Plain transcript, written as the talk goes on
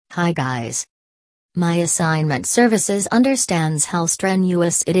Hi guys. My assignment services understands how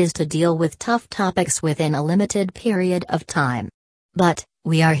strenuous it is to deal with tough topics within a limited period of time. But,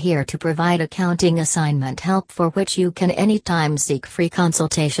 we are here to provide accounting assignment help for which you can anytime seek free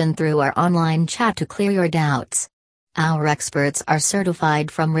consultation through our online chat to clear your doubts. Our experts are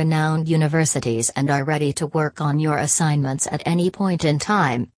certified from renowned universities and are ready to work on your assignments at any point in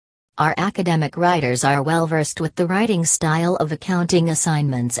time. Our academic writers are well versed with the writing style of accounting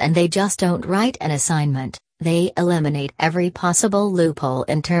assignments, and they just don't write an assignment, they eliminate every possible loophole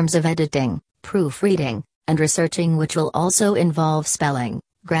in terms of editing, proofreading, and researching, which will also involve spelling,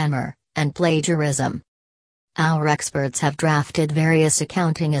 grammar, and plagiarism. Our experts have drafted various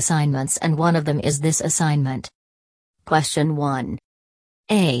accounting assignments, and one of them is this assignment. Question 1.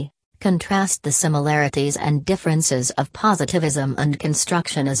 A. Contrast the similarities and differences of positivism and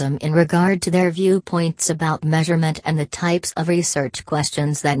constructionism in regard to their viewpoints about measurement and the types of research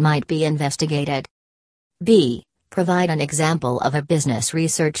questions that might be investigated. B. Provide an example of a business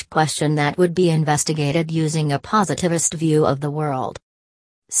research question that would be investigated using a positivist view of the world.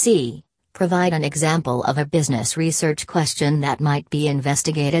 C. Provide an example of a business research question that might be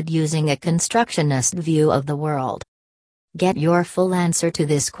investigated using a constructionist view of the world. Get your full answer to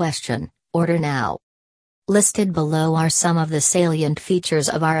this question. Order now. Listed below are some of the salient features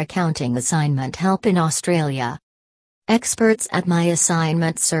of our accounting assignment help in Australia. Experts at My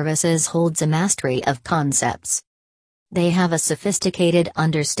Assignment Services holds a mastery of concepts. They have a sophisticated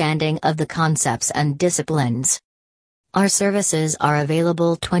understanding of the concepts and disciplines. Our services are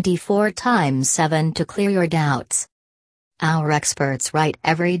available 24/7 to clear your doubts. Our experts write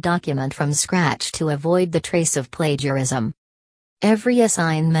every document from scratch to avoid the trace of plagiarism. Every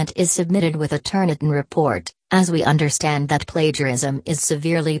assignment is submitted with a Turnitin report, as we understand that plagiarism is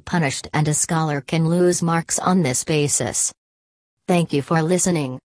severely punished and a scholar can lose marks on this basis. Thank you for listening.